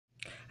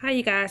Hi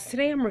you guys,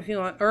 today I'm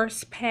reviewing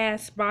Earth's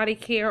Past Body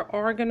Care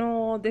Argan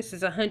Oil. This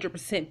is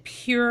 100%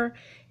 pure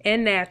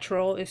and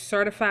natural. It's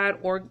certified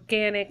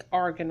organic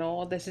argan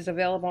oil. This is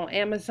available on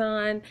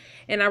Amazon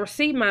and I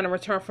received mine in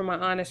return for my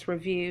honest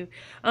review.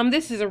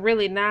 This is a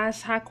really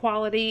nice high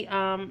quality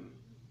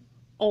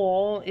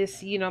oil.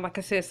 It's, like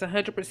I said, it's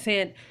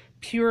 100%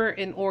 pure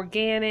and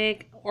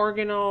organic.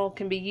 Oil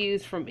can be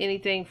used from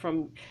anything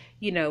from,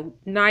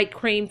 night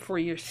cream for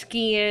your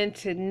skin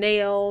to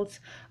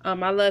nails.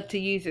 I love to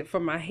use it for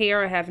my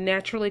hair. I have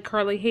naturally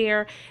curly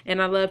hair,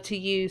 and I love to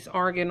use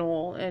argan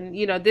oil. And,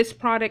 this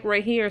product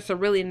right here is a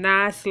really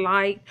nice,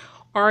 light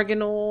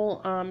argan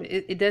oil.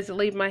 It doesn't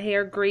leave my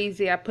hair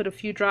greasy. I put a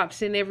few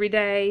drops in every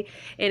day,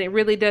 and it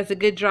really does a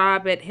good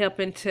job at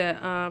helping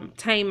to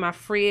tame my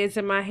frizz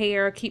in my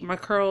hair, keep my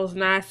curls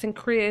nice and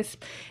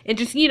crisp, and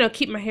just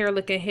keep my hair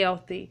looking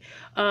healthy.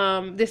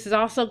 This is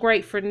also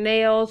great for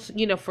nails,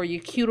 for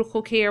your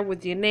cuticle care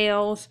with your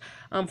nails,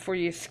 for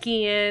your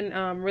skin.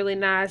 Really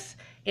nice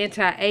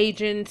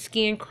anti-aging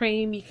skin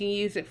cream you can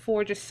use it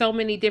for. Just so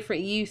many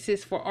different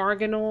uses for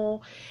argan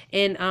oil,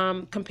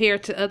 and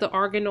compared to other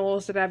argan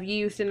oils that I've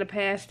used in the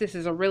past, this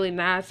is a really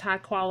nice high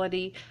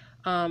quality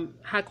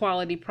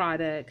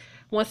product.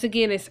 Once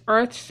again, it's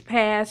Earth's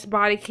Past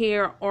Body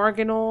Care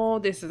Argan Oil.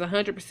 This is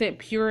 100%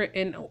 pure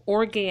and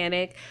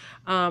organic.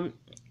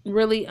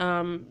 Really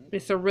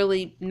It's a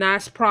really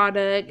nice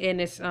product, and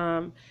it's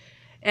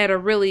at a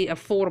really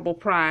affordable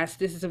price.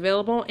 This is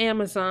available on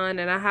Amazon,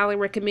 and I highly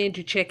recommend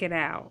you check it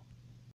out.